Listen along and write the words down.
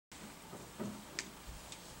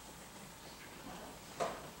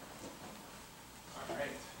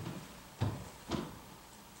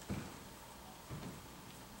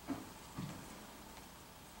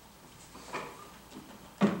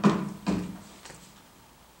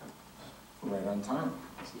right on time.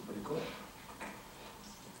 This is pretty cool.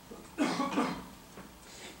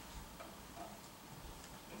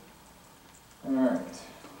 All right.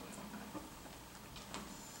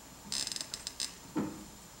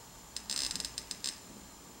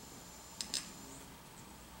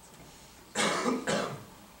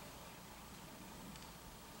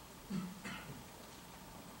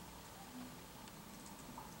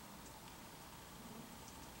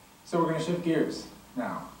 So we're going to shift gears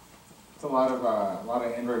now. It's a lot of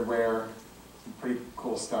Android wear, some pretty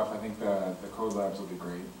cool stuff. I think the code labs will be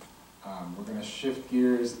great. We're going to shift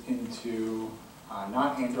gears into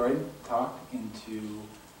not Android talk, into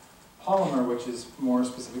Polymer, which is more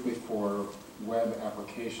specifically for web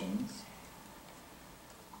applications.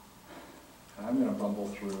 And I'm going to bumble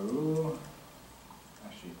through,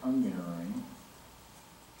 actually unmirroring.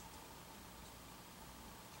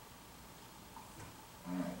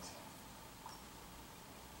 All right.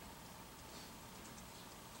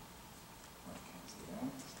 I can't see that.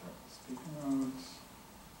 Start with speaker notes.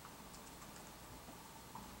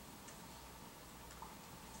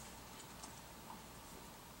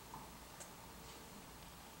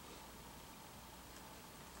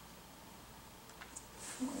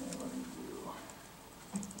 What do you do?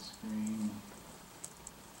 Screen.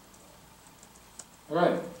 All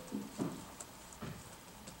right.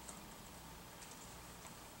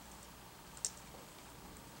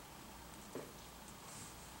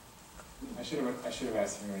 I should have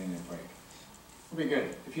asked if anybody needed a break. It'll be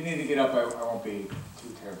good. If you need to get up, I won't be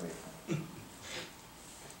too terribly offended.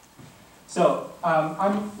 So,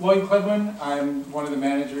 I'm Lloyd Cledwyn. I'm one of the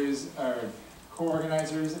managers, or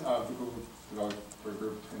co-organizers of the Google Developer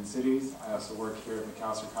Group Twin Cities. I also work here at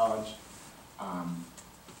Macalester College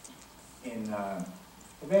in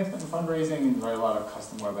advancement and fundraising, and write a lot of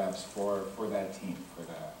custom web apps for that team, for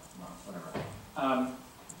that, well, whatever.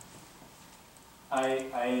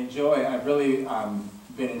 I've really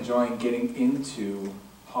been enjoying getting into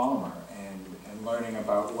Polymer and learning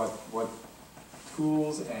about what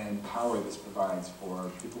tools and power this provides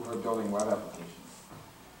for people who are building web applications.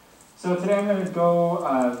 So today I'm going to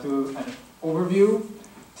go do an overview,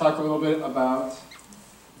 talk a little bit about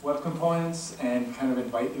web components, and kind of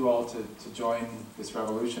invite you all to join this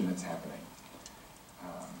revolution that's happening.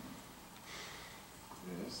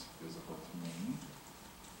 This visible to me.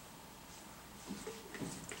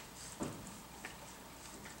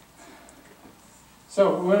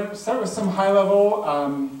 So we're going to start with some high-level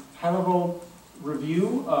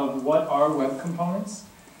review of what are web components.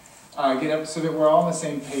 Get up so that we're all on the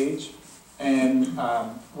same page. And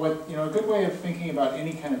a good way of thinking about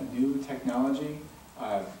any kind of new technology.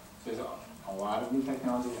 There's a lot of new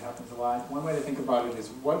technology that happens a lot. One way to think about it is,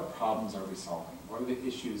 what problems are we solving? What are the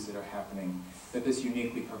issues that are happening that this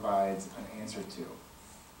uniquely provides an answer to?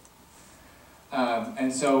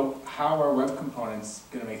 And so, how are web components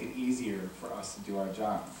going to make it easier for us to do our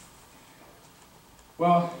job?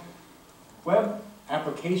 Well, web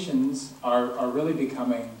applications are really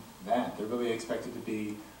becoming that. They're really expected to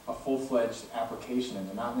be a full-fledged application, and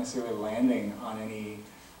they're not necessarily landing on any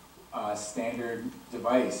standard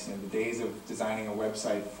device. The days of designing a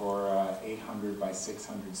website for 800 by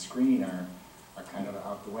 600 screen are kind of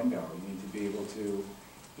out the window. You need to be able to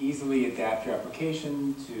easily adapt your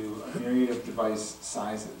application to a myriad of device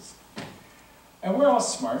sizes. And we're all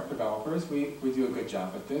smart developers. We do a good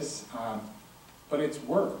job at this, but it's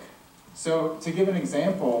work. So to give an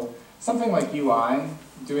example, something like UI,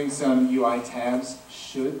 doing some UI tabs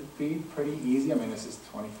should be pretty easy. I mean, this is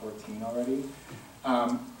 2014 already,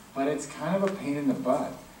 but it's kind of a pain in the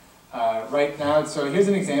butt. Right now, so here's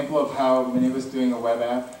an example of how many of us doing a web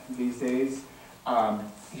app these days.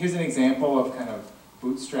 Here's an example of kind of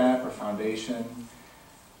Bootstrap or Foundation.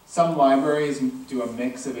 Some libraries do a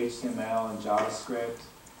mix of HTML and JavaScript.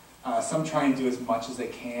 Some try and do as much as they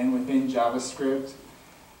can within JavaScript.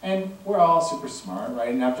 And we're all super smart, right?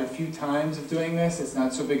 And after a few times of doing this, it's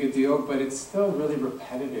not so big a deal, but it's still really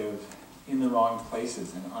repetitive in the wrong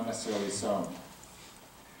places, and unnecessarily so.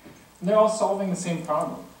 And they're all solving the same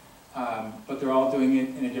problem, but they're all doing it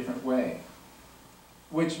in a different way,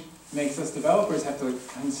 which makes us developers have to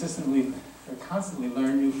constantly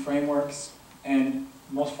learn new frameworks, and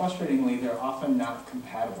most frustratingly, they're often not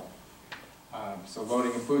compatible. So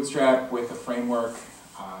loading a Bootstrap with a framework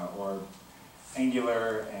or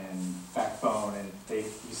Angular and Backbone, and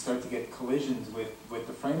you start to get collisions with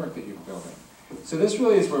the framework that you're building. So this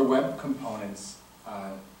really is where web components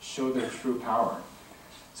show their true power.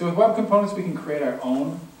 So with web components, we can create our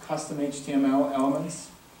own custom HTML elements.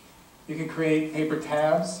 You can create paper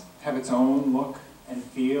tabs, have its own look and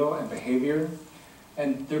feel and behavior,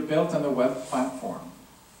 and they're built on the web platform.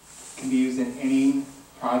 can be used in any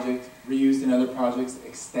project, reused in other projects,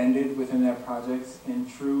 extended within that project, in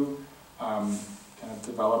true kind of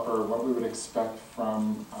developer, what we would expect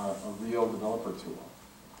from a real developer tool.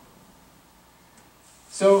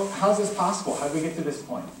 So how's this possible? How did we get to this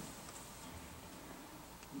point?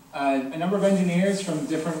 A number of engineers from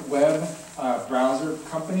different web browser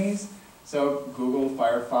companies, so Google,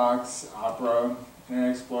 Firefox, Opera,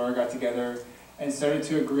 Internet Explorer got together and started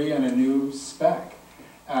to agree on a new spec,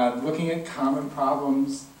 looking at common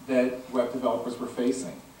problems that web developers were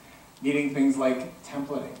facing, needing things like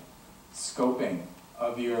templating, scoping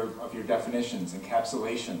of your definitions,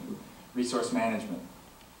 encapsulation, resource management.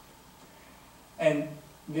 And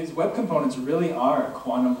these web components really are a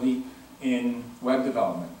quantum leap in web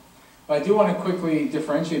development. But I do want to quickly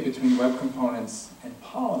differentiate between web components and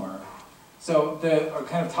Polymer. So are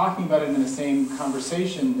kind of talking about it in the same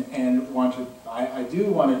conversation, and I do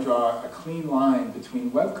want to draw a clean line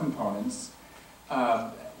between web components,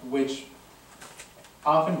 which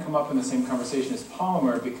often come up in the same conversation as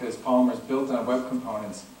Polymer, because Polymer is built on web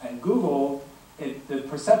components. And Google, the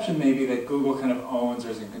perception may be that Google kind of owns or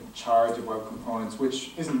is in charge of web components,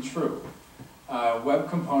 which isn't true. Web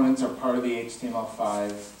components are part of the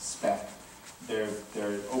HTML5 spec.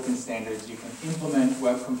 They're open standards. You can implement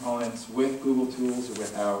web components with Google tools or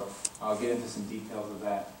without. I'll get into some details of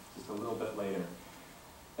that just a little bit later.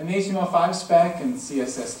 And the HTML5 spec and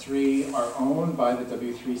CSS3 are owned by the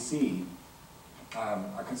W3C,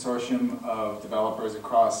 a consortium of developers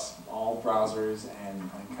across all browsers and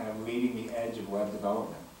kind of leading the edge of web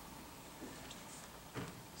development.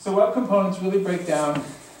 So web components really break down,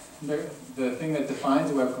 the thing that defines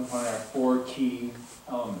a web component are 4 key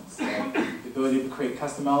elements. The ability to create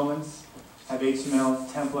custom elements, have HTML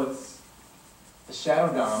templates, the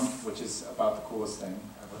shadow DOM, which is about the coolest thing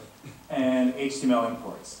ever, and HTML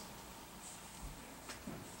imports.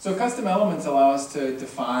 So custom elements allow us to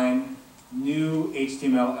define new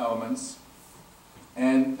HTML elements,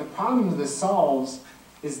 and the problem that this solves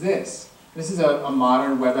is this. This is a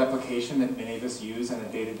modern web application that many of us use on a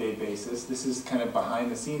day-to-day basis. This is kind of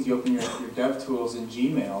behind the scenes. You open your dev tools in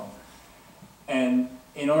Gmail, and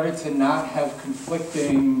in order to not have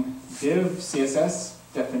conflicting div CSS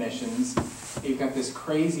definitions, you've got this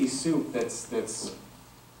crazy soup that's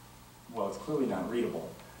well, it's clearly not readable,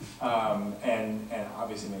 and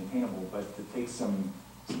obviously maintainable, but it takes some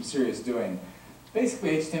serious doing.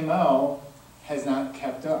 Basically, HTML has not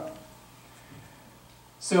kept up.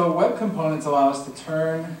 So web components allow us to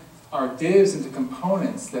turn our divs into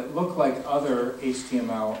components that look like other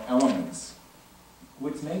HTML elements,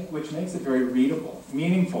 which makes it very readable,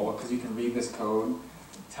 meaningful, because you can read this code,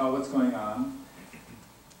 tell what's going on.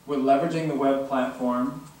 We're leveraging the web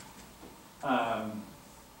platform, and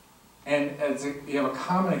you have a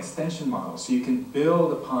common extension model, so you can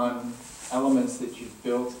build upon elements that you've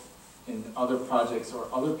built in other projects or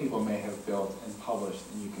other people may have built and published,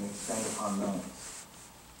 and you can extend upon those.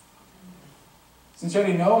 Since you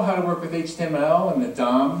already know how to work with HTML and the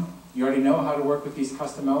DOM, you already know how to work with these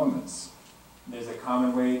custom elements. There's a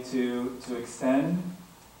common way to extend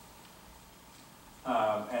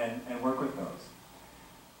and work with those.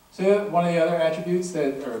 So one of the other attributes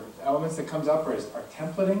or elements that comes up are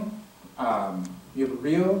templating. You have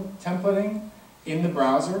real templating in the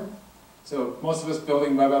browser. So most of us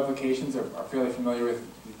building web applications are fairly familiar with,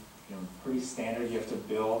 pretty standard. You have to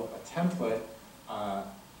build a template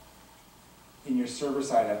in your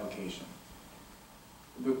server-side application.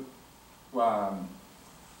 The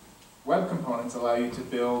web components allow you to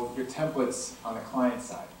build your templates on the client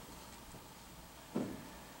side.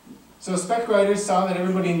 So spec writers saw that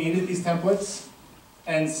everybody needed these templates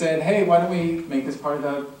and said, hey, why don't we make this part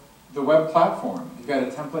of the web platform? You've got a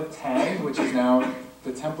template tag, which is now,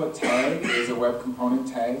 the template tag is a web component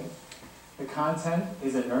tag. The content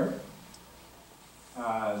is inert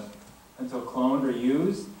until cloned or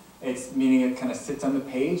used. It's meaning it kind of sits on the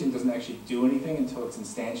page and doesn't actually do anything until it's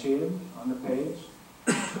instantiated on the page.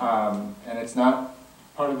 And it's not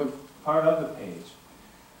part of the page.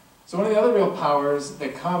 So one of the other real powers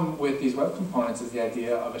that come with these web components is the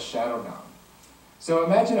idea of a shadow DOM. So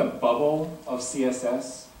imagine a bubble of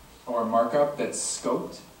CSS or markup that's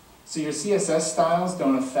scoped. So your CSS styles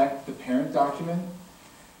don't affect the parent document.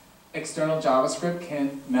 External JavaScript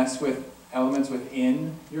can't mess with elements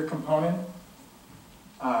within your component.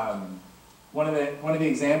 One of the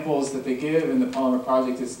examples that they give in the Polymer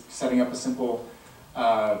project is setting up a simple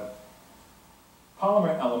Polymer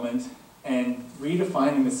element and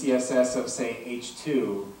redefining the CSS of, say,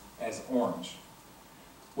 H2 as orange.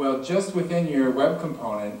 Well, just within your web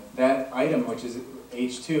component, that item, which is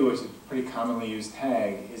H2, which is a pretty commonly used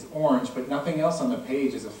tag, is orange, but nothing else on the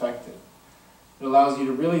page is affected. It allows you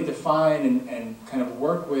to really define and kind of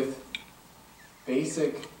work with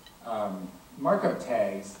basic markup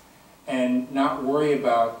tags and not worry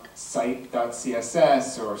about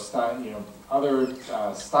site.css or style, other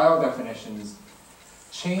style definitions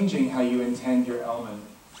changing how you intend your element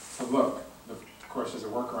to look. Of course, there's a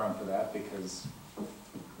workaround for that because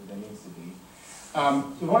there needs to be.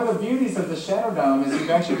 One of the beauties of the shadow DOM is we've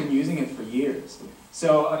actually been using it for years.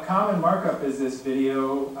 So a common markup is this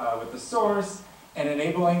video with the source and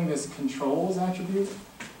enabling this controls attribute.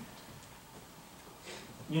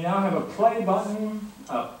 You now have a play button,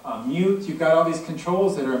 a mute, you've got all these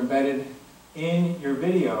controls that are embedded in your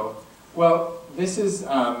video. Well, this is,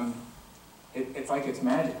 it's like it's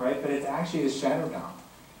magic, right? But it's actually a shadow DOM.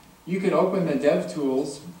 You could open the dev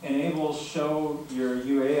tools, enable show your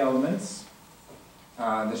UA elements,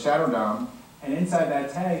 the shadow DOM, and inside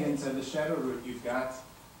that tag, inside the shadow root, you've got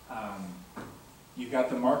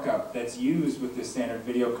the markup that's used with the standard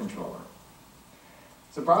video controller.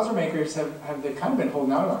 So browser makers have they kind of been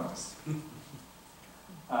holding out on us.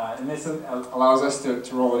 And this allows us to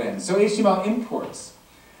roll it in. So HTML imports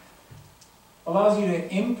allows you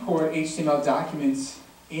to import HTML documents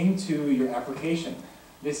into your application.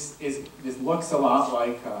 This looks a lot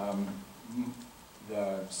like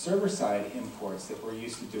the server-side imports that we're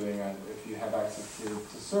used to doing if you have access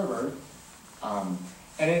to server.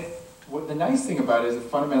 The nice thing about it is it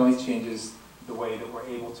fundamentally changes the way that we're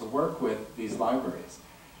able to work with these libraries.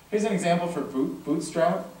 Here's an example for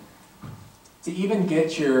Bootstrap. To even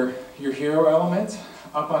get your hero element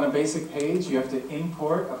up on a basic page, you have to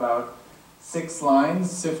import about 6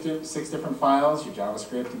 lines, 6 different files, your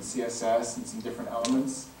JavaScript and CSS and some different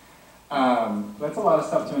elements. That's a lot of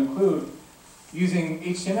stuff to include. Using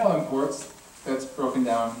HTML imports, that's broken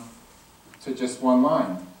down to just 1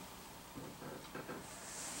 line.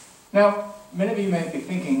 Now, many of you might be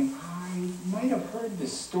thinking, I might have heard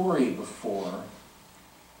this story before.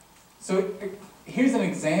 So here's an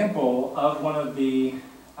example of one of the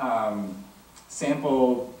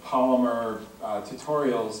sample Polymer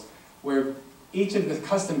tutorials where each of the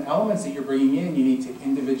custom elements that you're bringing in, you need to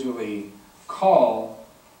individually call.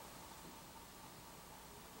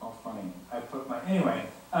 Oh, funny. I put my, anyway.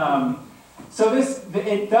 So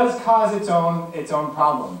it does cause its own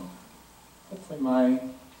problem. Hopefully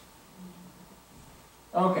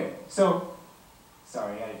okay, so,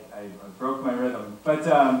 sorry, I broke my rhythm. But,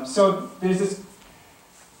 so there's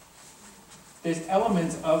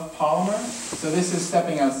elements of Polymer. So this is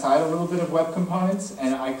stepping outside a little bit of web components,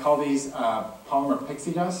 and I call these Polymer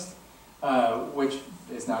pixie dust, which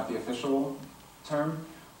is not the official term,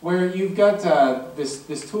 where you've got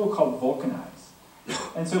this tool called Vulcanize.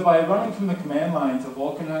 And so by running from the command line to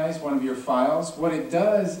vulcanize one of your files, what it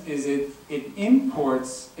does is it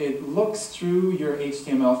imports, it looks through your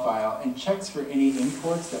HTML file and checks for any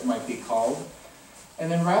imports that might be called.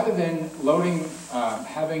 And then rather than loading,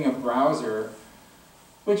 having a browser,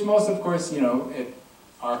 which most of course,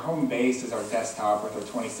 our home base is our desktop with our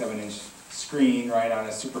 27-inch screen, right, on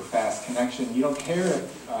a super fast connection. You don't care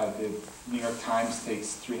if the New York Times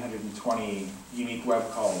takes 320 unique web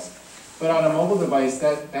calls. But on a mobile device,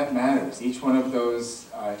 that matters. Each one of those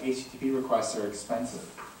HTTP requests are expensive.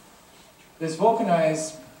 This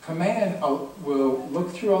vulcanize command will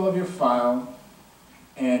look through all of your file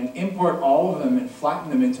and import all of them and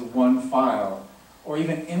flatten them into one file, or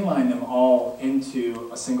even inline them all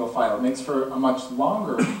into a single file. It makes for a much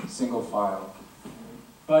longer single file,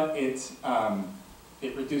 but it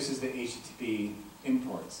reduces the HTTP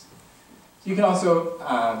imports. So you can also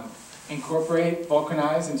incorporate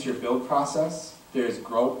vulcanize into your build process. There's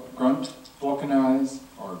grunt vulcanize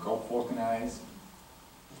or gulp vulcanize.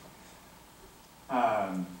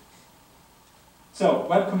 So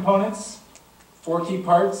web components, 4 key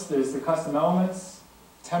parts. There's the custom elements,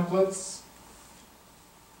 templates,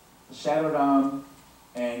 the shadow DOM,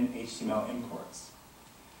 and HTML imports.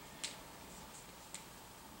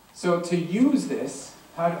 So to use this,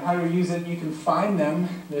 how to use it, you can find them.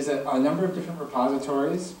 There's a number of different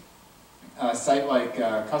repositories. A site like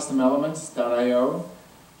customelements.io.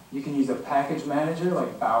 You can use a package manager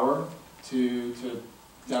like Bower to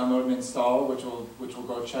download and install, which will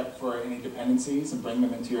go check for any dependencies and bring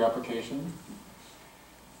them into your application.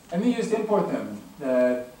 And then you just import them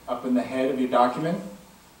up in the head of your document.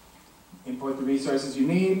 Import the resources you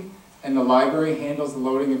need, and the library handles the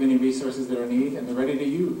loading of any resources that are needed, and they're ready to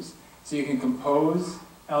use. So you can compose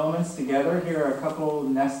elements together. Here are a couple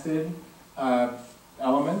nested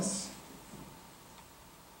elements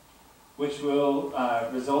which will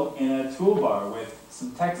result in a toolbar with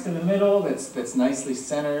some text in the middle that's nicely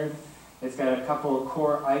centered. It's got a couple of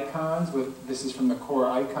core icons. This is from the core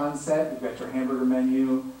icon set. You've got your hamburger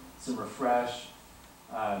menu, some refresh,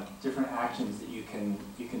 different actions that you can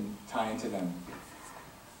tie into them.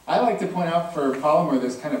 I like to point out for Polymer,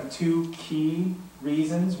 there's kind of two key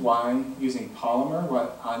reasons why using Polymer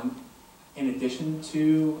in addition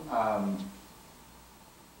to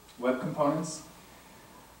web components.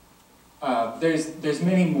 There's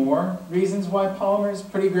many more reasons why Polymer is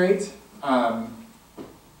pretty great, but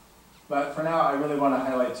for now I really want to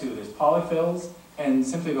highlight two. There's polyfills and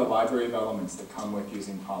simply the library of elements that come with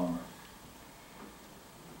using Polymer.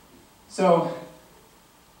 So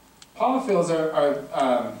polyfills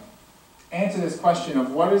answer this question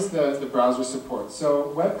of what is the browser support. So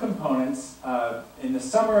web components, in the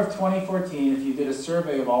summer of 2014, if you did a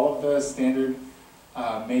survey of all of the standard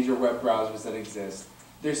major web browsers that exist,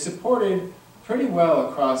 they're supported pretty well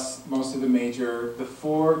across most of the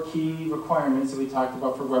four key requirements that we talked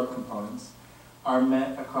about for web components are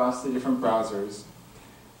met across the different browsers,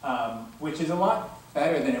 which is a lot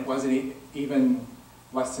better than it was even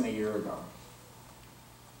less than a year ago.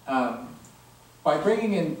 By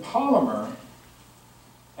bringing in Polymer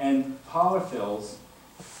and polyfills,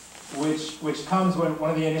 which comes when one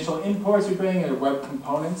of the initial imports we bring are web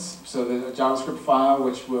components, so there's a JavaScript file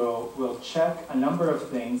which will check a number of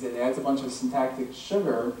things. It adds a bunch of syntactic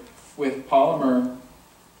sugar with Polymer.js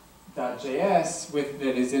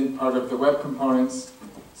that is in part of the web components.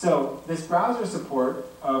 So this browser support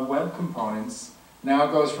of web components now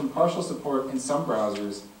goes from partial support in some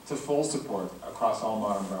browsers to full support across all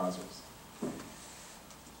modern browsers.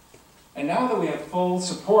 And now that we have full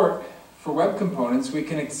support for web components, we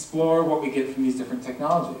can explore what we get from these different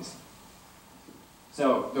technologies.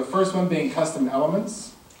 So the first one being custom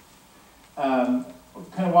elements. We'll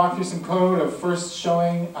kind of walk through some code of first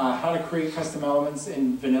showing how to create custom elements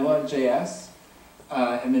in vanilla.js,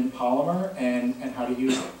 and then Polymer, and how to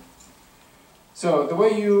use it. So the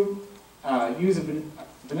way you use a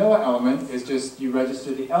vanilla element is just you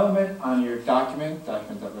register the element on your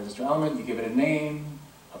document.register element, you give it a name,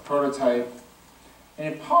 a prototype.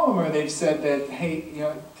 And in Polymer, they've said that, hey,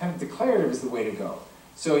 kind of declarative is the way to go.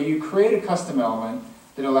 So you create a custom element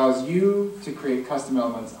that allows you to create custom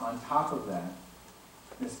elements on top of that.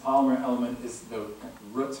 This Polymer element is the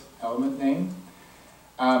root element name.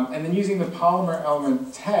 And then using the Polymer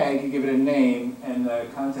element tag, you give it a name, and the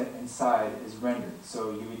content inside is rendered.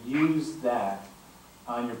 So you would use that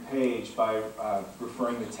on your page by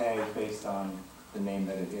referring the tag based on the name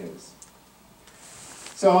that it is.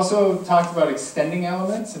 So also talked about extending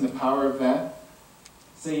elements and the power of that.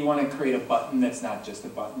 Say you want to create a button that's not just a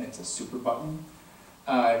button, it's a super button.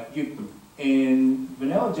 In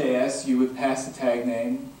vanilla.js, you would pass the tag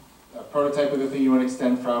name, a prototype of the thing you want to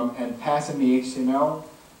extend from, and pass in the HTML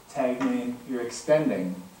tag name you're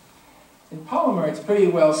extending. In Polymer, it's pretty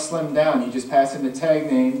well slimmed down. You just pass in the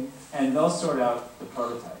tag name, and they'll sort out the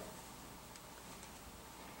prototype.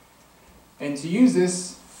 And to use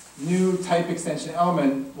this new type extension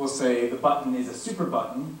element, we'll say the button is a super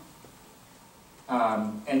button,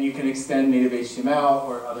 and you can extend native HTML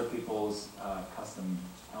or other people's custom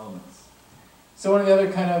elements. So one of the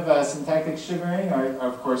other kind of syntactic sugaring are,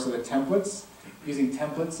 of course, the templates. Using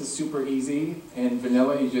templates is super easy. In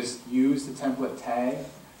vanilla, you just use the template tag,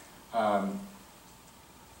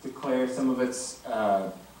 declare some of its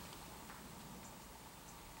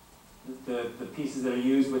the pieces that are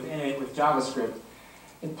used within it with JavaScript.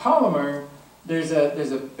 In Polymer, there's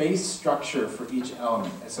a base structure for each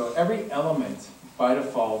element. And so every element, by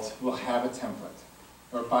default, will have a template,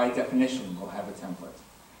 or by definition, will have a template.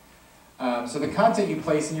 So the content you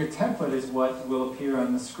place in your template is what will appear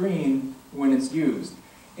on the screen when it's used.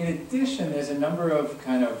 In addition, there's a number of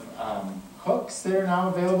kind of hooks that are now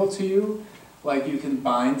available to you. Like you can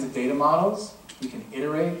bind to data models, you can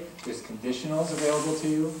iterate, there's conditionals available to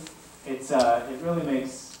you. It really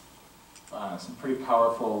makes some pretty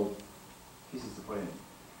powerful pieces to put in.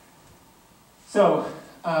 So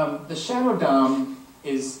the shadow DOM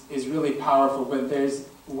is really powerful, but there's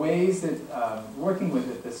ways that working with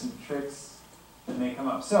it, there's some tricks that may come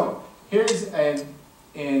up. So here's in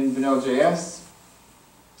vanilla.js,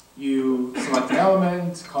 you select an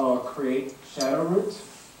element, call create shadow root,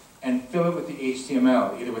 and fill it with the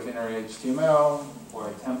HTML, either with inner HTML or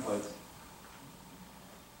a template.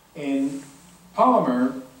 In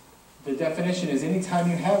Polymer, the definition is anytime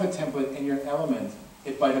you have a template in your element,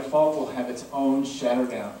 it by default will have its own shadow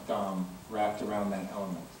DOM wrapped around that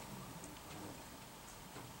element.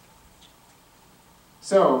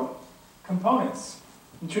 So, components.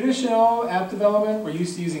 In traditional app development, we're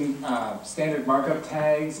used to using standard markup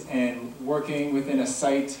tags and working within a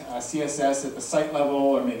site CSS at the site level,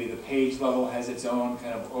 or maybe the page level has its own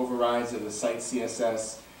kind of overrides of the site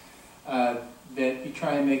CSS. That you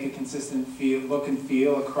try and make a consistent look and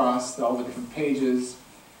feel across all the different pages.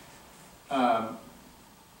 And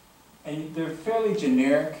they're fairly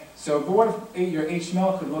generic. So, but what if your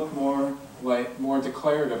HTML could look more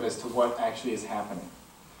declarative as to what actually is happening?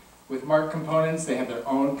 With mark components, they have their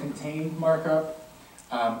own contained markup,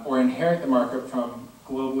 or inherit the markup from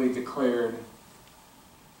globally declared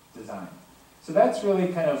design. So that's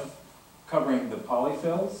really kind of covering the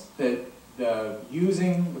polyfills, that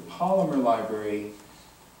using the Polymer library,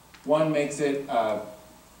 one makes it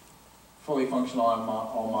fully functional on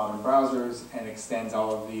all modern browsers and extends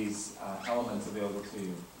all of these elements available to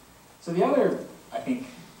you. So the other, I think,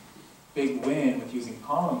 big win with using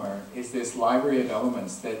Polymer is this library of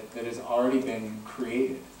elements that has already been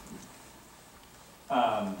created.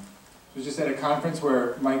 I was just at a conference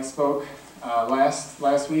where Mike spoke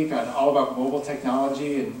last week on all about mobile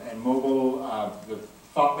technology and mobile, the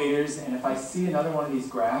thought leaders, and if I see another one of these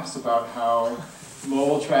graphs about how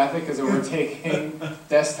mobile traffic is overtaking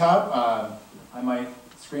desktop, I might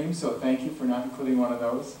scream, so thank you for not including one of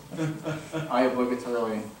those. I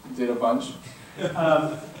obligatorily did a bunch.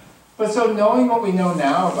 But so knowing what we know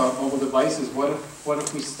now about mobile devices, what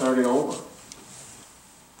if we started over?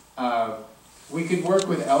 We could work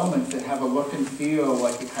with elements that have a look and feel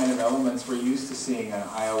like the kind of elements we're used to seeing on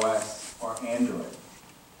iOS or Android.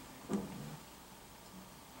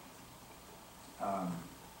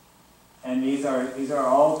 And these are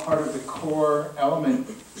all part of the core element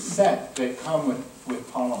set that come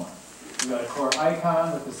with Polymer. We've got a core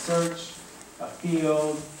icon with a search, a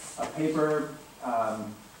field, a paper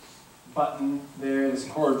button there, this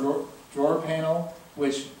core drawer panel,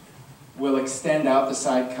 which will extend out the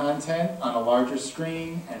side content on a larger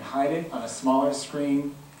screen and hide it on a smaller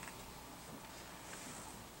screen.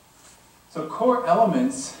 So core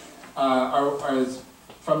elements are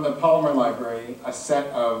from the Polymer library, a set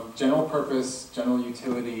of general purpose, general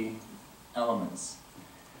utility elements.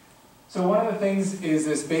 So one of the things is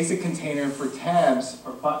this basic container for tabs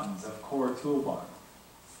or buttons of core toolbar.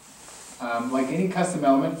 Like any custom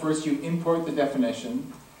element, first you import the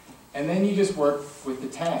definition, and then you just work with the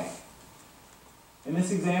tag. In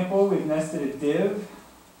this example, we've nested a div.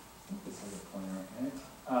 I think this has a pointer in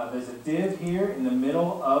it. There's a div here in the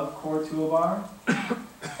middle of core toolbar,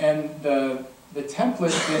 and the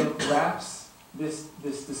template then wraps this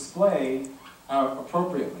display out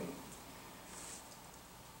appropriately.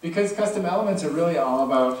 Because custom elements are really all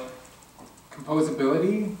about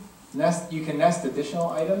composability, you can nest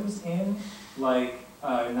additional items in, like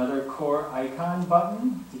another core icon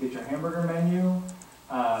button to get your hamburger menu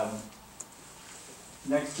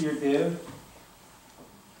next to your div.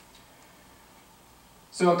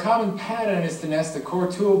 So a common pattern is to nest a core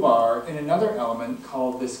toolbar in another element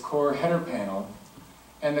called this core header panel.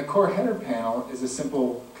 And the core header panel is a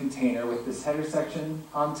simple container with this header section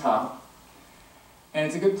on top. And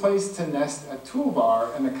it's a good place to nest a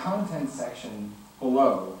toolbar in the content section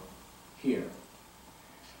below here.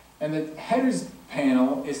 And the headers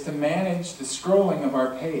panel is to manage the scrolling of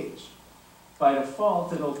our page. By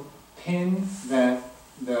default, it'll pin the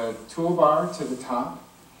toolbar to the top.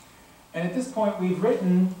 And at this point, we've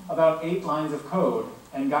written about 8 lines of code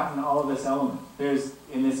and gotten all of this element.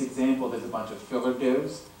 In this example, there's a bunch of filler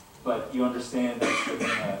divs, but you understand that's within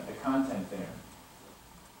the content there.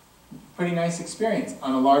 Pretty nice experience.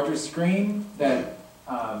 On a larger screen, that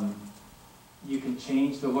you can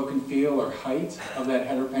change the look and feel or height of that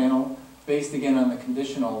header panel based again on the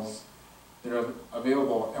conditionals that are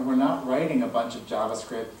available. And we're not writing a bunch of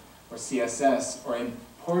JavaScript or CSS or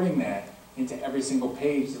importing that into every single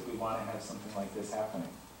page that we want to have something like this happening.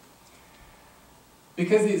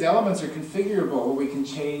 Because these elements are configurable, we can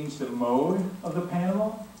change the mode of the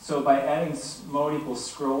panel. So by adding mode equals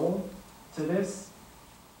scroll to this,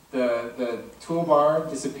 the toolbar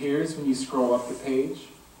disappears when you scroll up the page.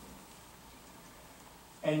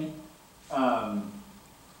 And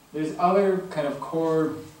there's other kind of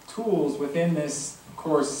core tools within this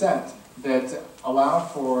core set that allow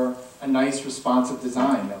for a nice responsive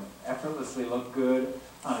design that effortlessly look good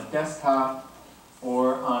on a desktop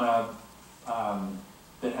or on a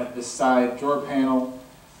that have this side drawer panel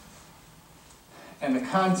and the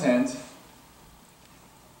content.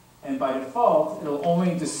 And by default, it'll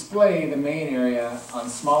only display the main area on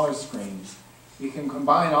smaller screens. You can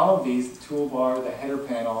combine all of these, the toolbar, the header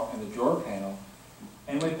panel, and the drawer panel.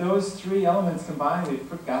 And with those 3 elements combined,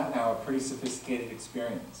 we've got now a pretty sophisticated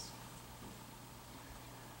experience.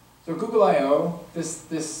 So Google I/O,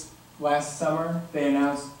 this last summer, they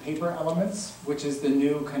announced Paper Elements, which is the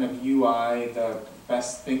new kind of UI, the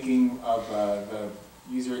best thinking of the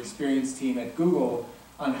user experience team at Google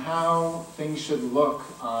on how things should look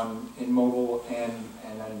in mobile and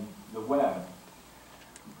on the web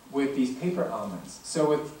with these paper elements. So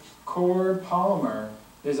with core Polymer,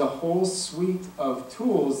 there's a whole suite of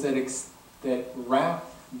tools that wrap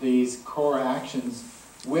these core actions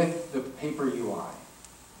with the paper UI.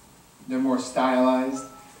 They're more stylized,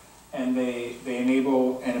 and they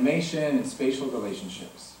enable animation and spatial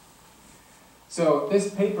relationships. So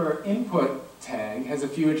this paper input tag has a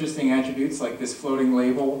few interesting attributes like this floating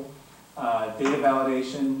label, data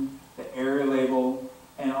validation, the area label,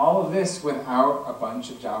 and all of this without a bunch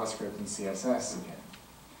of JavaScript and CSS again.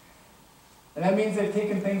 And that means they've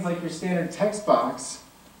taken things like your standard text box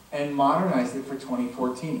and modernized it for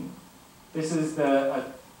 2014. This is the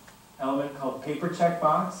element called paper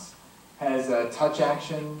checkbox. Has a touch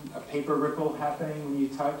action, a paper ripple happening when you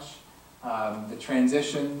touch, the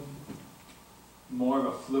transition, more of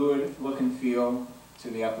a fluid look and feel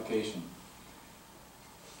to the application.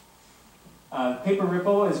 Paper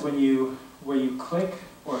ripple is where you click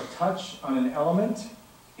or touch on an element.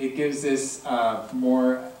 It gives this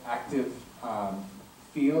more active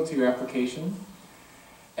feel to your application.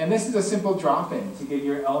 And this is a simple drop-in to get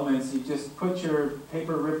your elements. You just put your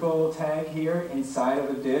paper ripple tag here inside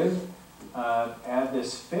of a div, add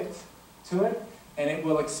this fit to it, and it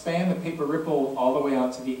will expand the paper ripple all the way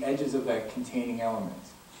out to the edges of that containing element.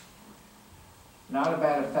 Not a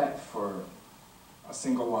bad effect for a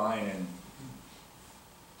single line and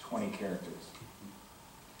 20 characters.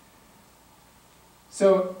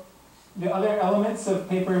 So the other elements of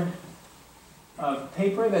paper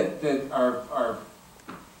that are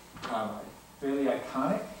fairly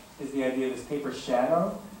iconic is the idea of this paper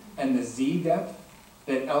shadow and the Z depth,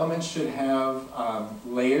 that elements should have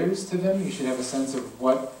layers to them. You should have a sense of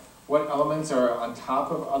what elements are on top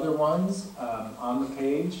of other ones on the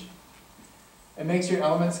page. It makes your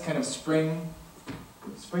elements kind of spring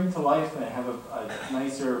to life and have a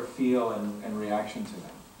nicer feel and reaction to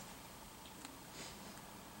them.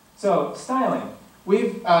 So, styling.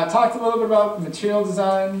 We've talked a little bit about material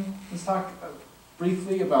design. Let's talk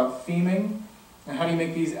briefly about theming. And how do you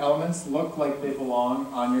make these elements look like they belong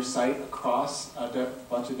on your site across a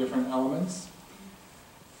bunch of different elements?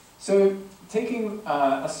 So taking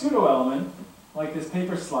a pseudo element, like this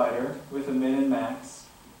paper slider with a min and max,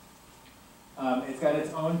 it's got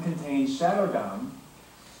its own contained shadow DOM.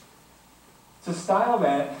 To style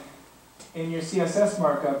that, in your CSS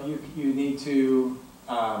markup, you need to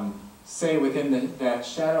say within that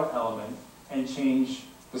shadow element and change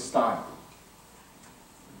the style.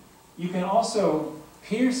 You can also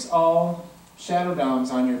pierce all shadow DOMs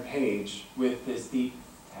on your page with this deep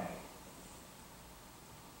tag.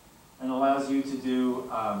 And allows you to do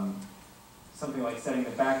something like setting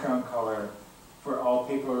the background color for all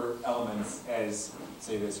paper elements as,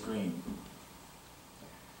 say, this green.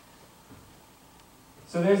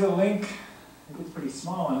 So there's a link, I think it's pretty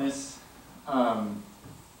small on this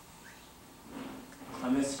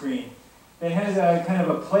screen. It has a kind of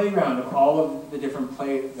a playground of all of the different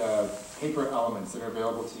paper elements that are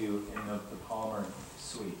available to you in the Polymer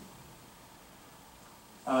suite.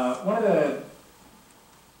 One of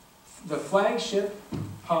the flagship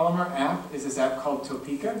Polymer app is this app called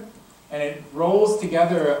Topeka, and it rolls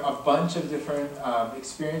together a bunch of different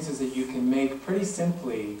experiences that you can make pretty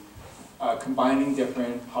simply, combining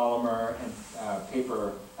different Polymer and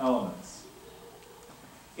paper elements.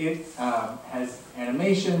 It has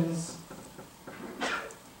animations.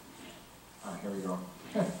 Here we go.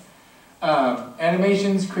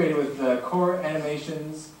 Animations created with the core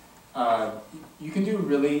animations. You can do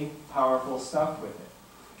really powerful stuff with it.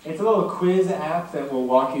 It's a little quiz app that will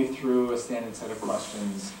walk you through a standard set of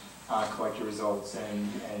questions, collect your results,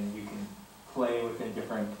 and you can play within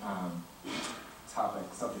different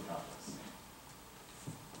subject topics.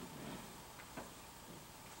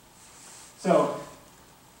 So,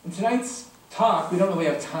 in tonight's talk, we don't really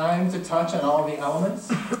have time to touch on all the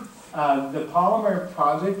elements. The Polymer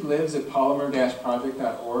project lives at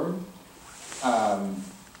polymer-project.org.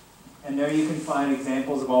 And there you can find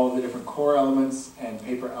examples of all of the different core elements and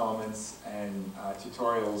paper elements and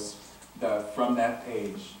tutorials from that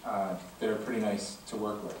page that are pretty nice to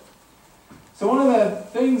work with. So one of the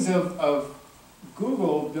things of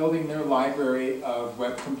Google building their library of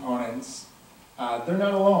web components, they're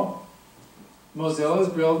not alone. Mozilla is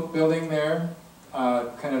building their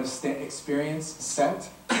kind of experience set,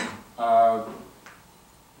 an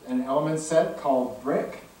element set called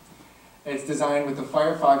Brick. It's designed with the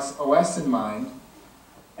Firefox OS in mind,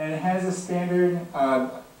 And it has a standard,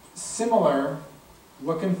 similar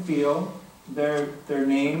look and feel. They're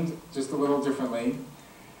named just a little differently.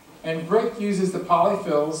 And Brick uses the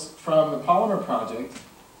polyfills from the Polymer project,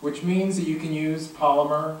 which means that you can use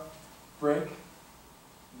Polymer, Brick,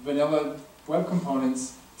 vanilla web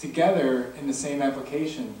components together in the same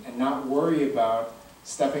application and not worry about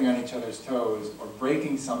stepping on each other's toes or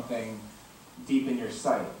breaking something deep in your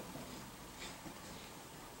site.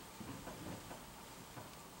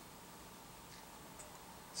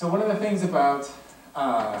 So one of the things about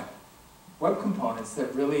web components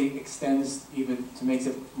that really extends even to makes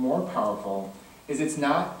it more powerful is it's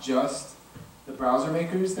not just the browser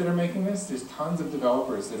makers that are making this. There's tons of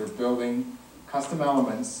developers that are building custom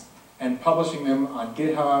elements and publishing them on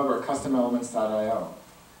GitHub or customelements.io.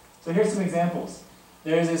 So here's some examples.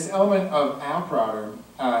 There's this element of app router.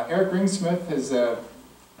 Eric Ringsmith has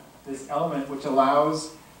this element which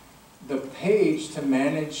allows the page to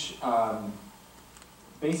manage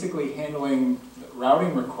basically handling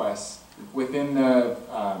routing requests within the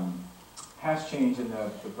hash change in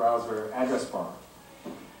the browser address bar.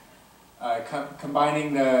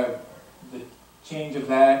 Combining the change of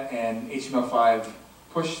that and HTML5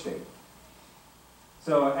 push state.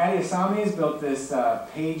 So Adi Asami has built this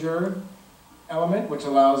pager element which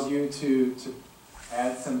allows you to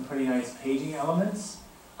add some pretty nice paging elements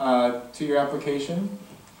to your application.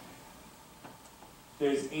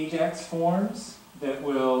 There's Ajax forms that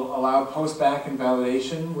will allow post-back and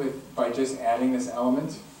validation by just adding this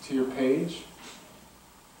element to your page,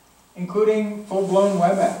 including full-blown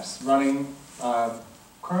web apps running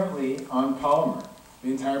currently on Polymer.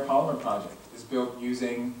 The entire Polymer project is built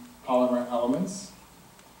using Polymer elements.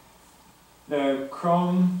 The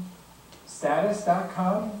Chrome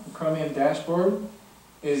status.com, the Chromium dashboard,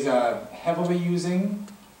 is heavily using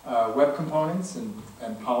web components and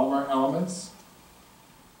Polymer elements.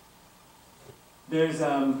 There's,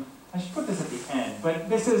 I should put this at the end, but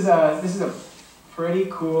this is a pretty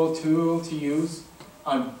cool tool to use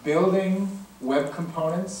on building web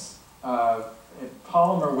components,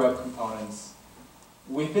 Polymer web components,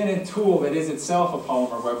 within a tool that is itself a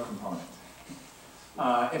Polymer web component.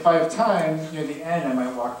 If I have time, near the end, I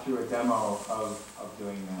might walk through a demo of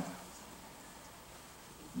doing that.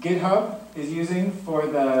 GitHub is using for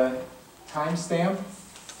the timestamp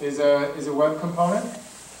is a web component.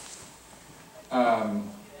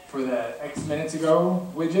 For the X minutes ago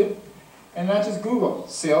widget, and not just Google.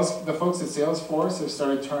 The folks at Salesforce have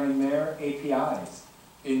started turning their APIs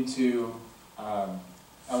into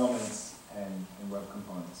elements and web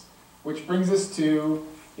components. Which brings us to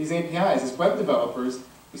these APIs. As web developers,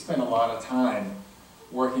 we spend a lot of time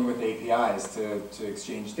working with APIs to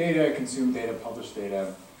exchange data, consume data, publish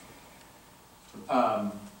data.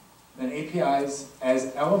 And APIs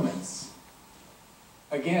as elements.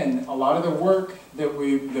 Again, a lot of the work that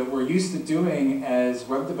we're used to doing as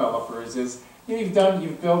web developers is, you've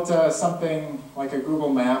built something like a Google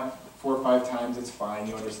map 4 or 5 times, it's fine,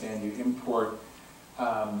 you understand, you import,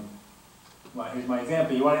 well, here's my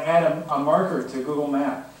example, you want to add a marker to Google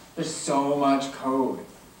Map. There's so much code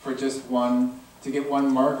for just to get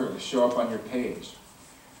one marker to show up on your page.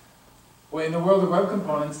 Well, in the world of web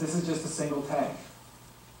components, this is just a single tag.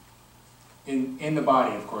 In the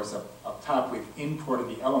body, of course, up top, we've imported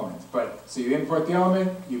the element. So you import the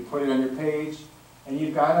element, you put it on your page, and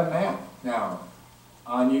you've got a map now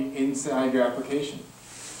inside your application.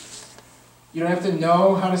 You don't have to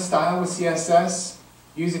know how to style with CSS.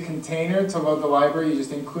 Use a container to load the library. You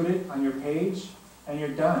just include it on your page, and you're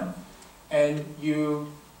done. And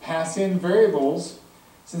you pass in variables.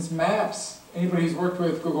 Since maps, anybody who's worked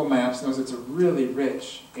with Google Maps knows it's a really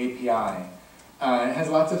rich API. It has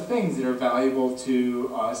lots of things that are valuable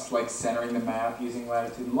to us, like centering the map using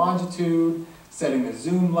latitude and longitude, setting the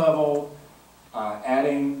zoom level,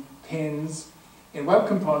 adding pins. In web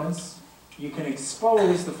components, you can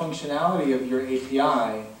expose the functionality of your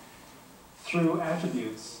API through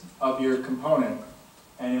attributes of your component,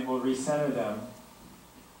 and it will recenter them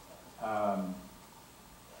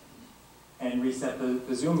and reset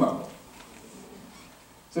the zoom level.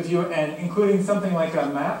 So and including something like a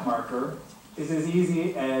map marker is as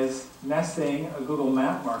easy as nesting a Google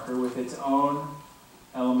Map marker with its own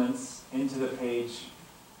elements into the page.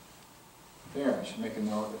 There, I should make a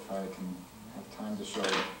note if I can have time to show how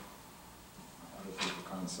to proof of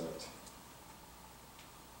concept.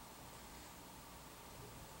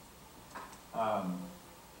 All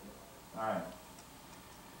right.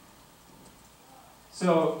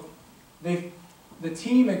 So the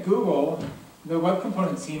team at Google, the web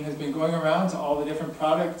component team, has been going around to all the different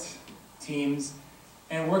product teams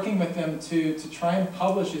and working with them to try and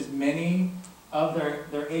publish as many of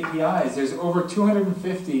their APIs. There's over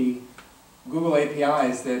 250 Google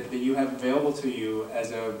APIs that you have available to you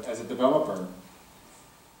as a developer.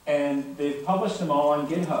 And they've published them all on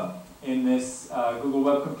GitHub in this Google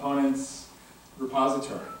Web Components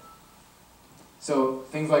repository. So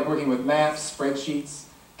things like working with maps, spreadsheets,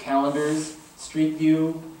 calendars, Street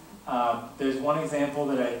View. There's one example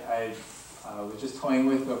that I was just toying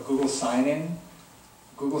with of Google Sign-In.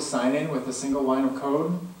 Google Sign-In with a single line of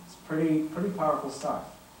code. It's pretty powerful stuff.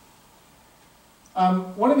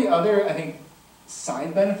 One of the other, I think,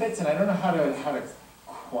 side benefits, and I don't know how to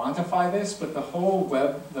quantify this, but the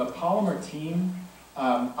Polymer team,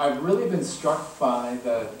 I've really been struck by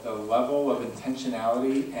the level of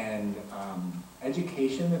intentionality and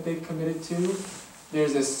education that they've committed to.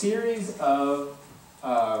 There's a series of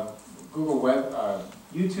Google Web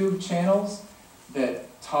YouTube channels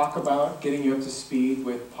that talk about getting you up to speed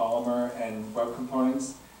with Polymer and web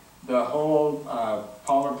components. The whole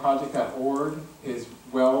polymerproject.org is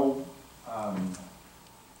well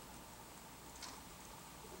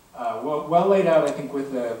laid out, I think,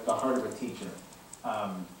 with the heart of a teacher.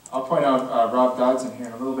 I'll point out Rob Dodson here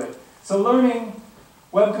in a little bit. So learning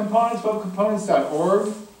web components, webcomponents.org.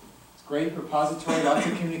 It's a great repository, lots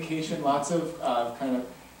of communication, lots of kind of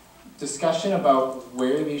discussion about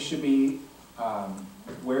where these should be,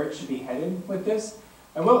 where it should be headed with this.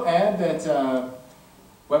 I will add that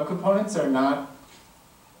web components are not,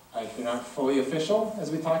 they're not fully official,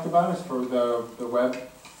 as we talked about, as for the web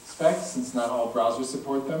specs, since not all browsers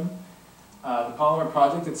support them. The Polymer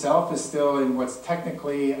project itself is still in what's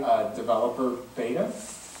technically a developer beta.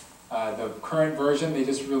 The current version they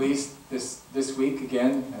just released this week,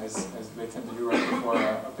 again, as they tend to do right before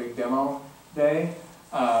a big demo day.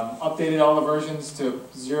 Updated all the versions to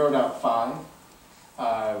 0.5.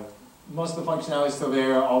 Most of the functionality is still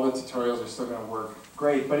there, all the tutorials are still going to work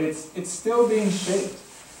great, but it's still being shaped.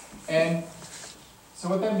 And so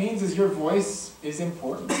what that means is your voice is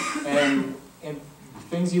important, and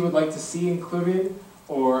things you would like to see included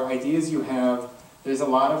or ideas you have, there's a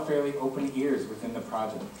lot of fairly open ears within the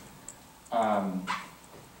project.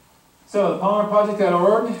 So the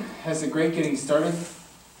polymerproject.org has a great getting started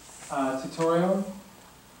tutorial.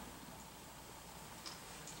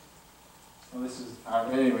 Well, this is,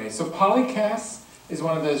 anyway, so Polycast is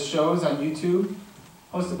one of the shows on YouTube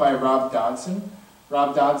hosted by Rob Dodson.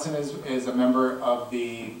 Rob Dodson is a member of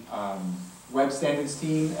the web standards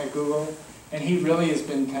team at Google, and he really has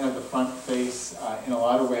been kind of the front face in a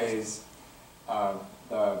lot of ways of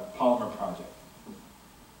the Polymer project.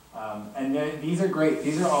 And these are great.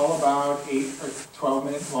 These are all about 8 or 12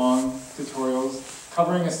 minute long tutorials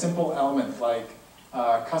covering a simple element like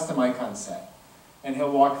custom icon set. And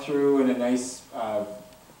he'll walk through in a nice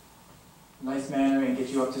manner and get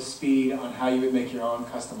you up to speed on how you would make your own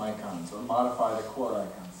custom icons or modify the core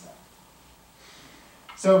icon set.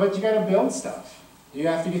 So, but you got to build stuff. You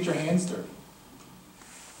have to get your hands dirty.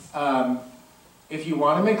 If you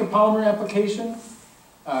want to make a Polymer application,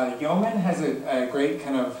 Yeoman has a great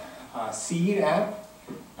kind of seed app,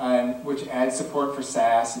 which adds support for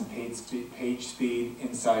SAS and page speed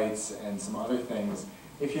insights and some other things.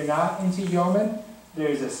 If you're not into Yeoman,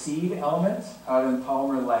 there's a seed element out in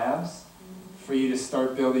Polymer Labs for you to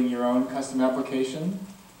start building your own custom application,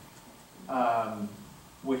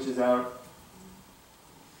 which is out.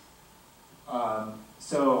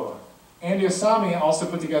 So Andy Osami also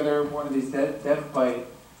put together one of these DevByte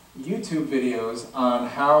YouTube videos on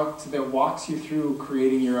that walks you through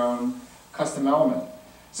creating your own custom element.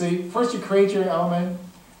 So first you create your element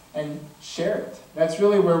and share it. That's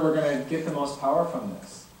really where we're going to get the most power from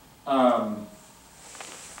this.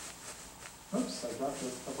 Oops, I dropped a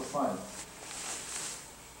couple slides.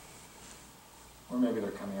 Or maybe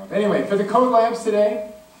they're coming up. Anyway, for the code labs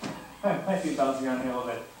today, I might be bouncing around here a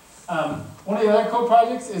little bit. One of the other code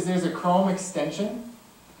projects is there's a Chrome extension,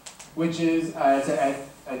 which is,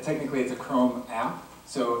 technically it's a Chrome app.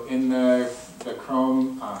 So in the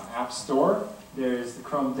Chrome App Store, there's the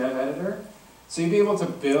Chrome Dev Editor. So you'll be able to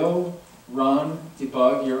build, run,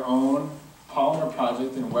 debug your own Polymer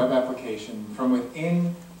project and web application from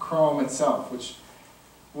within Chrome itself, which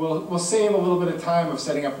will save a little bit of time of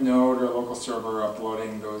setting up Node or a local server,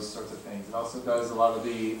 uploading, those sorts of things. It also does a lot of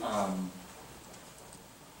the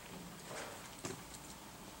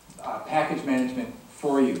package management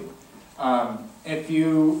for you.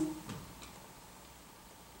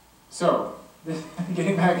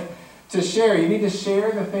 Getting back to share, you need to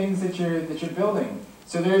share the things that you're building.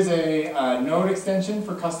 So there's a Node extension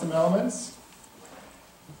for custom elements.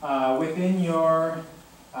 Within your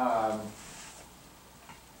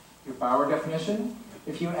Bower definition,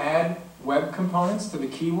 if you add web components to the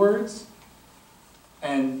keywords,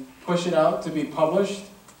 and push it out to be published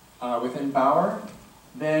within Bower,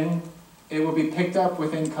 then it will be picked up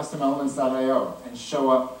within customelements.io and show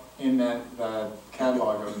up in the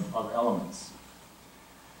catalog of elements.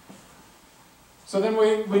 So then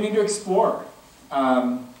we need to explore.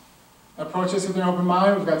 Approach this with an open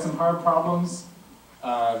mind. We've got some hard problems.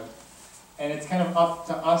 And it's kind of up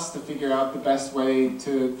to us to figure out the best way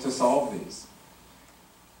to solve these.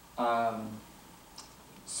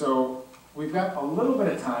 So we've got a little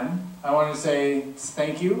bit of time. I want to say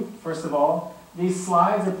thank you, first of all. These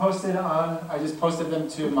slides are posted on, I just posted them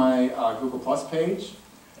to my Google Plus page.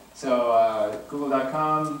 So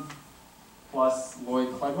google.com plus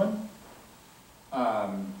Lloyd Cledwyn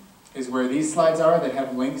is where these slides are that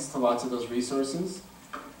have links to lots of those resources.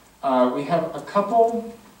 We have a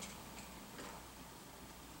couple,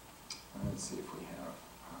 let's see if we have,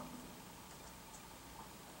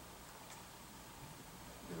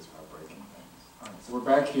 here's about breaking things. All right, so we're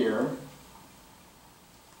back here.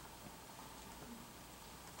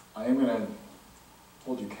 I am going to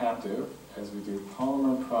hold you captive as we do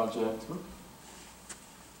Polymer project,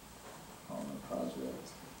 Polymer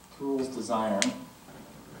project, tools designer.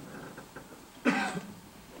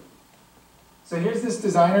 So here's this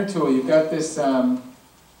designer tool. You've got this kind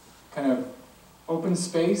of open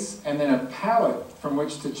space and then a palette from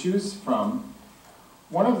which to choose from.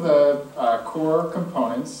 One of the core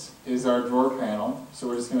components is our drawer panel. So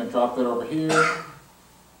we're just going to drop that over here.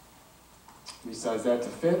 Resize that to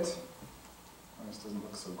fit. Oh, this doesn't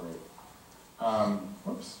look so great.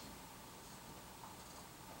 Whoops.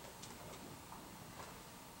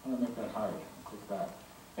 I want to make that hide. Click that.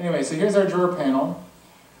 Anyway, so here's our drawer panel.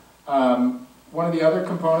 One of the other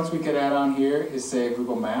components we could add on here is, say, a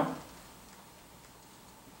Google map.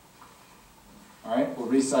 All right, we'll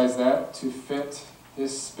resize that to fit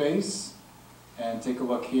this space and take a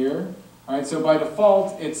look here. All right, so by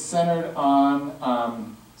default, it's centered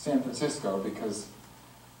on San Francisco because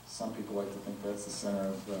some people like to think that's the center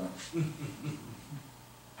of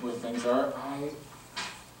where things are. I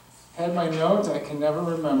had my notes, I can never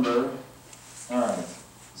remember. All right,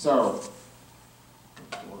 so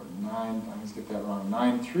 9, I always get that wrong,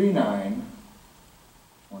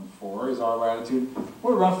 93914 is our latitude.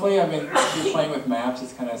 We're roughly, I mean, if you're playing with maps,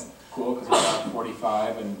 it's kind of cool because we're about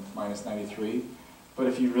 45 and minus 93. But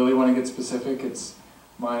if you really want to get specific, it's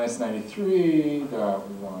minus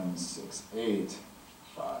 93.1685.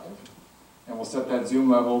 And we'll set that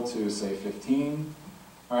zoom level to, say, 15.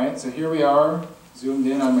 All right, so here we are, zoomed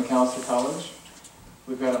in on McAllister College.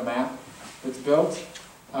 We've got a map that's built.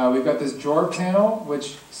 We've got this drawer panel,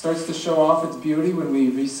 which starts to show off its beauty when we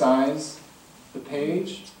resize the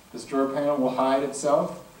page. This drawer panel will hide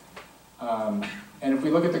itself. And if we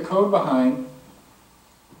look at the code behind,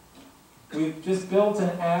 we've just built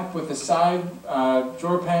an app with a side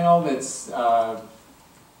drawer panel that's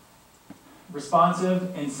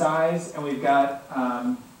responsive in size, and we've got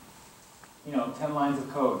 10 lines of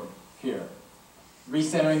code here.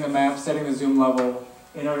 Recentering the map, setting the zoom level.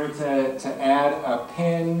 In order to add a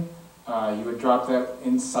pin, you would drop that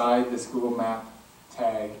inside this Google Map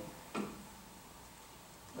tag.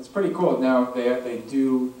 That's pretty cool. Now, they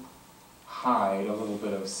do hide a little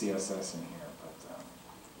bit of CSS in here, but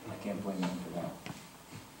I can't blame them for that.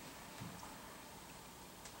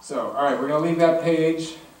 So, all right, we're going to leave that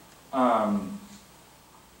page.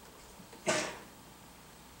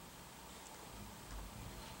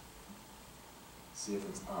 See if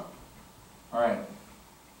it's up. All right.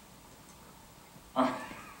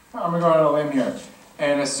 I'm going to go on a limb here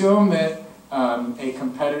and assume that a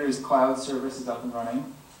competitor's cloud service is up and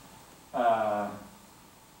running. Oh,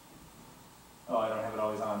 I don't have it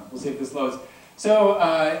always on. We'll see if this loads. So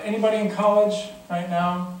anybody in college right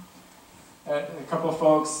now? A couple of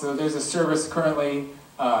folks. So there's a service currently,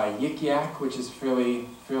 Yik Yak, which is fairly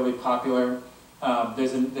popular.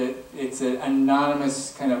 It's an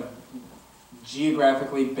anonymous kind of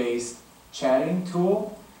geographically based chatting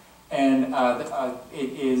tool. And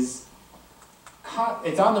it's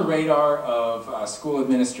on the radar of school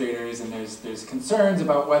administrators, and there's concerns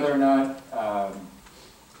about whether or not,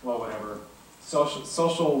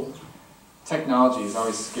 social technology is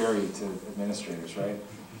always scary to administrators, right?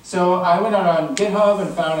 So I went out on GitHub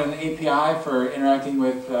and found an API for interacting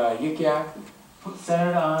with Yik Yak,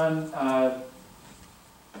 centered on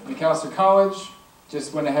McAllister College.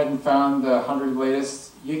 Just went ahead and found the 100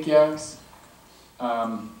 latest Yik Yaks.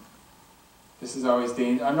 This is always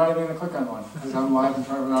dangerous. I'm not even going to click on one because I'm live in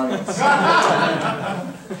front of an audience.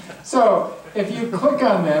 So if you click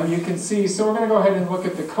on them, you can see. So we're going to go ahead and look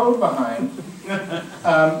at the code behind.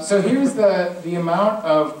 So here's the amount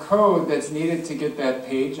of code that's needed to get that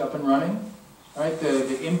page up and running. All right,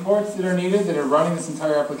 the imports that are needed that are running this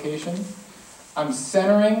entire application. I'm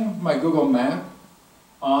centering my Google map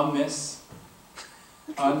on this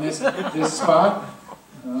this spot.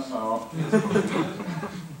 Uh-oh.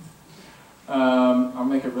 I'll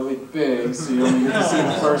make it really big so you only get to see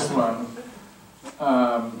the first one.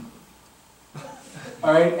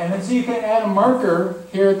 All right, and then so you can add a marker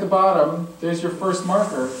here at the bottom. There's your first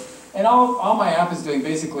marker. And all my app is doing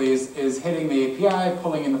basically is hitting the API,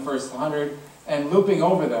 pulling in the first 100, and looping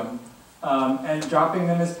over them, and dropping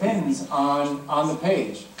them as pins on the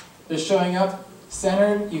page. They're showing up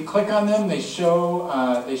centered. You click on them, they show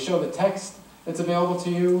the text that's available to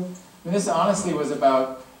you. I mean, this honestly was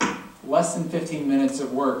about less than 15 minutes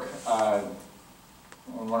of work on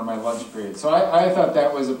one of my lunch periods. So I thought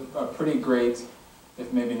that was a pretty great,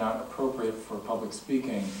 if maybe not appropriate for public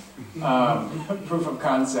speaking, proof of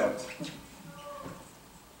concept.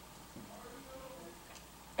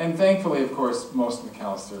 And thankfully, of course, most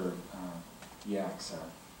McAllister yaks are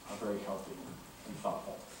very healthy and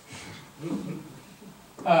thoughtful.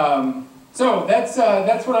 So that's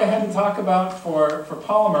what I had to talk about for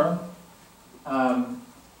Polymer.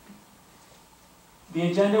 The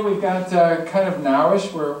agenda we've got kind of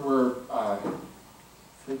nowish. We're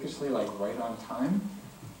freakishly like right on time.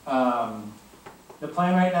 The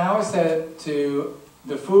plan right now is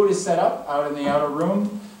the food is set up out in the outer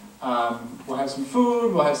room. We'll have some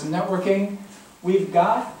food, we'll have some networking. We've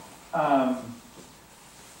got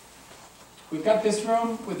this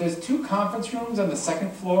room, there's 2 conference rooms on the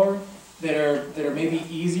second floor that are maybe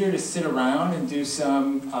easier to sit around and do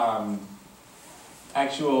some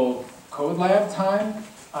actual code lab time.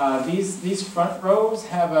 These front rows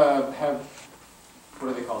have what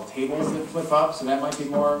are they called, tables that flip up, so that might be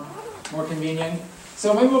more convenient.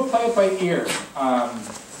 So maybe we'll play it by ear.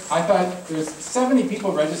 I thought there's 70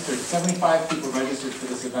 people registered, 75 people registered for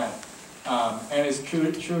this event. And it's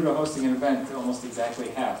true to hosting an event, almost exactly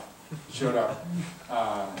half showed up,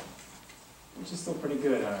 which is still pretty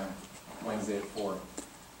good on a Wednesday at 4.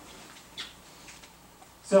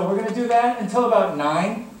 So we're going to do that until about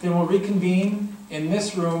 9, then we'll reconvene in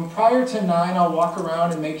this room. Prior to 9, I'll walk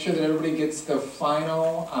around and make sure that everybody gets the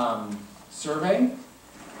final survey.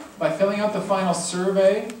 By filling out the final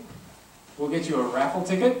survey, we'll get you a raffle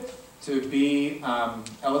ticket to be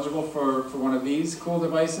eligible for one of these cool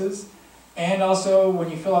devices. And also, when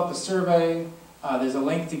you fill out the survey, there's a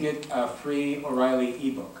link to get a free O'Reilly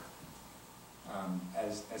ebook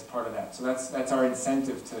as part of that. So that's our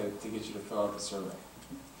incentive to get you to fill out the survey.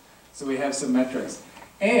 So we have some metrics.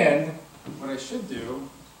 And what I should do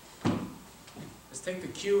is take the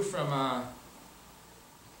cue from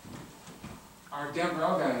our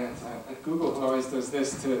DevRel guy at Google, who always does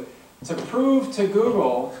this, to prove to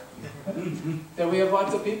Google that we have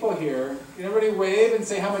lots of people here. Can everybody wave and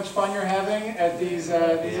say how much fun you're having at these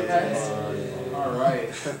events? All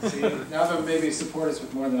right. See, now they'll maybe support us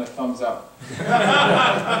with more than a thumbs up.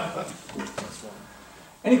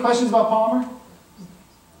 Any questions about Polymer?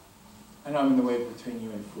 I know I'm in the way between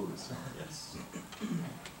you and food. So. Yes.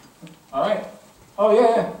 All right. Oh,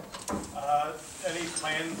 yeah. Any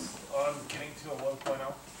plans on getting to a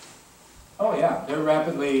 1.0? Oh, yeah. They're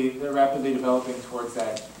rapidly developing towards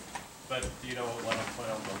that. But do you know what 1.0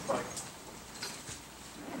 looks like?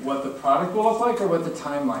 What the product will look like, or what the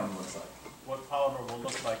timeline looks like? What Polymer will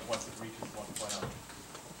look like once it reaches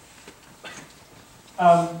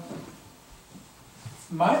 1.0?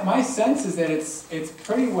 My sense is that it's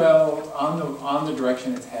pretty well on the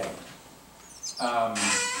direction it's heading.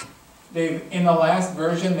 In the last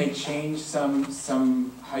version they changed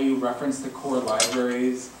some how you reference the core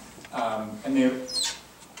libraries, and it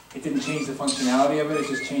didn't change the functionality of it. It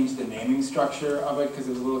just changed the naming structure of it because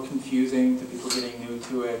it was a little confusing to people getting new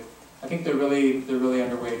to it. I think they're really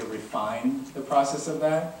underway to refine the process of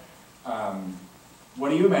that. What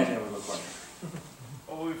do you imagine it would look like?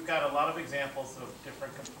 Well, we've got a lot of examples of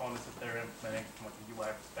different components that they're implementing from the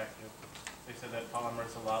UI perspective. They said that Polymer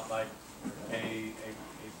is a lot like a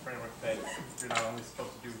framework that you're not only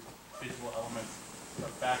supposed to do visual elements or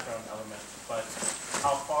background elements, but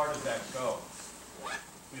how far does that go?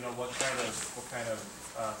 You know, what kind of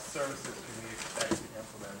services can we expect to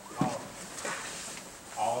implement Polymer?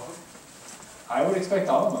 All of them? I would expect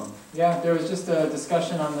all of them. Yeah, there was just a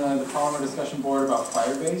discussion on the Polymer discussion board about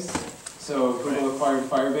Firebase. So Google acquired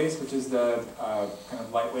Firebase, which is the kind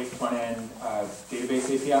of lightweight front-end database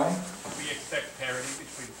API. We expect parity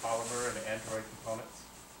between Polymer and Android components.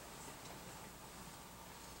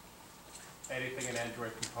 Anything an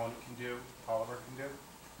Android component can do, Polymer can do?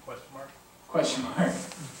 Question mark? Question mark.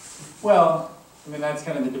 Well, I mean, that's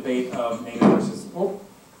kind of the debate of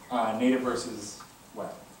native versus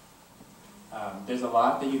web. There's a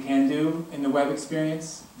lot that you can do in the web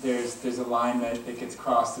experience. There's a line that gets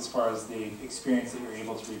crossed as far as the experience that you're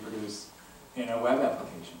able to reproduce in a web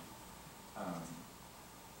application.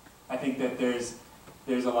 I think that there's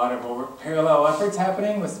a lot of parallel efforts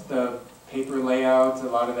happening with the paper layout. A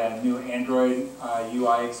lot of that new Android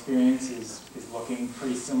UI experience is looking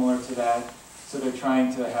pretty similar to that. So they're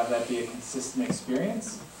trying to have that be a consistent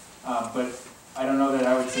experience. But I don't know that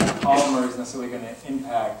I would say Polymer is necessarily going to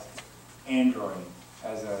impact Android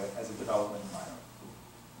as a development environment.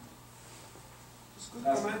 Just quick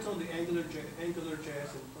comment on the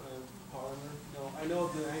AngularJS and Polymer. No, I know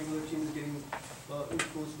the Angular team is getting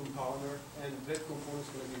influence from Polymer, and web components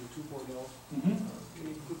going to be the 2.0.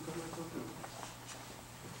 Any quick comment on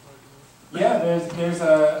that? Yeah, there's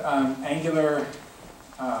a Angular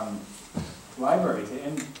library to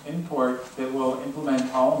import that will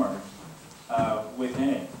implement Polymer within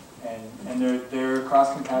it, and they're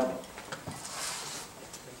cross-compatible.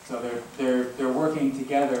 So they're working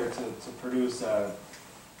together to produce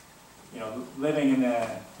living in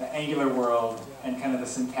the Angular world and kind of the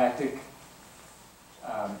syntactic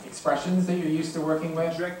expressions that you're used to working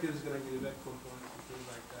with. Directive is going to be the web components and things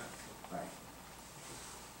like that. Right.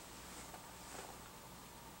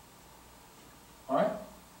 All right.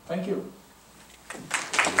 Thank you.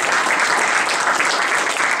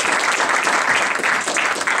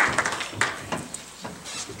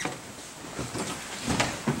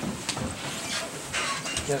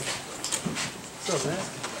 Yeah. What's up, man?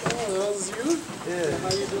 Oh, that was you? Yeah. How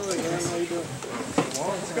you doing, man? How you doing?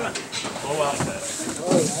 It's good. Oh, well.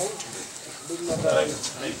 Oh,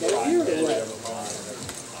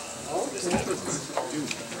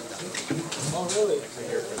 oh, really?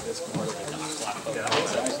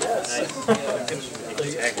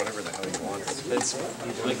 Tag whatever the hell you want. That's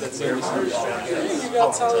like that's You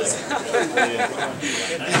got tell us.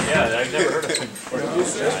 yeah, I've never heard of him before.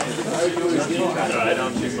 I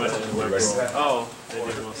don't do much in the web world. Oh,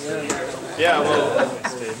 yeah, well,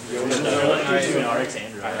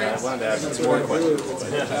 I wanted to ask some more questions.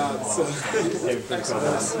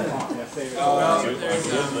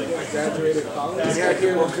 Graduated college?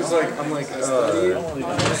 Yeah, well, because like, I'm like,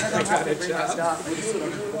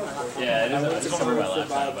 Yeah, it is. I just don't remember my last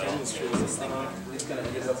time, but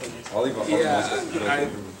I'll leave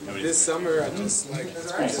this summer I just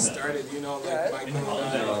started,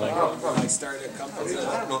 started a company. I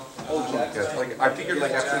don't know. Like, I figured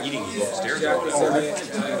like after eating you go upstairs. I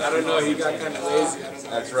don't know, he got kind of lazy. I don't know.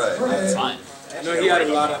 That's right. it's fine. I know he had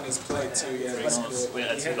a lot on his plate too. Yeah, that's cool. We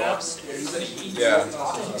had to go upstairs. Yeah.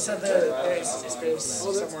 You said that there's space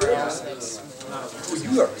somewhere else. Oh,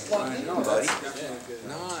 you are fine, buddy.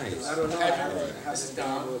 Nice. I don't know. I have to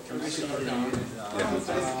down with condition or down.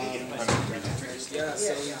 Yeah,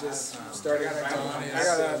 so we just started. I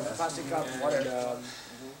got a plastic cup of water.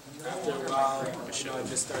 After a while, I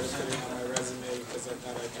just started putting on my resume because I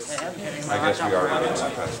thought I guess we are running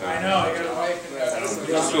too fast now. I know, I gotta wait.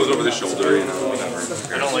 This goes over the shoulder, you know,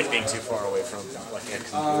 whatever. I don't like being too far away from like a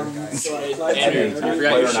computer. So I applied Andrew, to you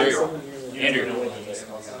forgot your shirt. Andrew.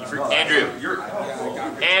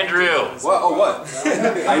 What? Oh, what?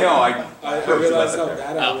 I know. I realized how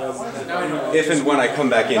bad I was. If and when I come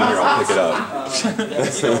back in here, I'll pick it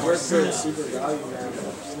up. Works for Super Value, man.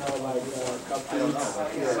 Cup foods.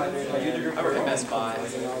 I work at Best Buy.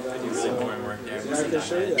 And all that. I do really boring work there. I can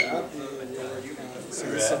show you the app. So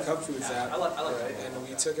this is a Cup Foods app, and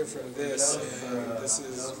we took it from this, and this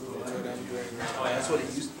is what I'm doing.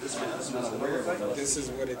 This is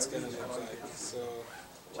what it's gonna look like. So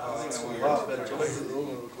it's weird.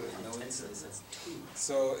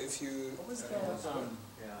 So if you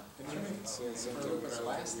so something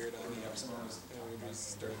was weird on the app, and we just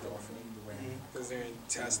started from because they're in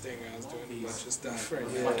testing. I was doing a bunch of stuff right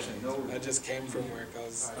here. I just came from work. I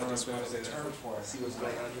just wanted to see what's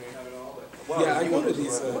going on here. Yeah, I go to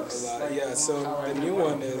these a lot. Yeah, so the new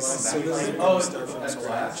one is, so this is when you start from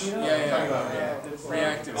scratch. Yeah.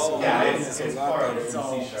 Reactive. So it's a lot better.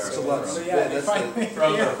 So yeah, they finally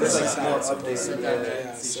This is how it's supposed to go.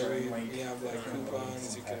 Yeah, so we have like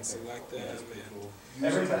coupons, you can select them.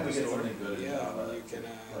 Every time we get something good, Yeah, you can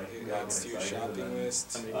it adds to your shopping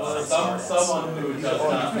list. someone who does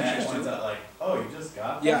not match ones that like, oh, you just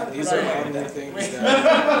got. Yeah, these are all new things that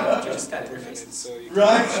are just implemented, so you can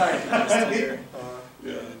just here.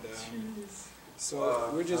 And, so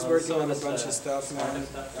we're just working on a bunch of stuff, man.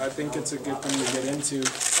 I think it's a good thing to get into.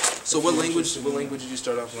 So what language did you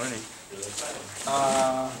start off learning?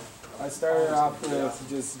 I started off with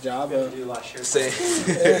just Java. Same.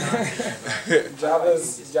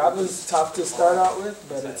 Java's tough to start out with,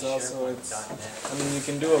 but it's I mean, you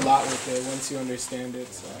can do a lot with it once you understand it.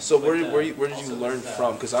 So where did you learn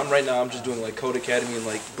from? Because I'm just doing like Code Academy and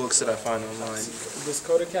like books that I find online. Does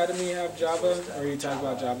Code Academy have Java, or are you talking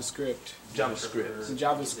about JavaScript? JavaScript.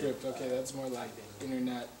 JavaScript, okay, that's more like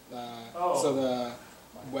internet. So the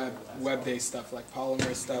web-based stuff, like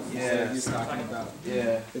Polymer stuff that he's talking about.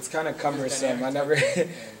 Yeah. It's kind of cumbersome. I never,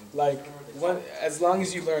 like, as long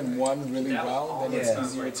as you learn one really well, then it's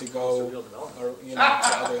easier to go, or, to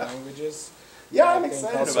other languages. Yeah, I'm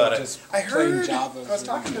excited about it. I heard, Java I was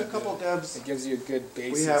talking to a couple devs. It gives you a good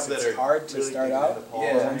basis. We have that it's are hard to really start good out, at but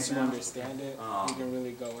Polymer. once you understand it, you can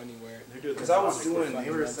really go anywhere. Because I was doing, they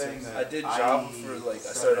were saying that I did Java for like,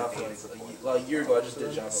 I started off like a year ago. I just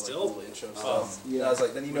did Java like little intro stuff. Yeah. And I was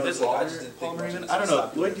like, then I just did I don't know.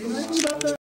 Lloyd, do you know anything about that?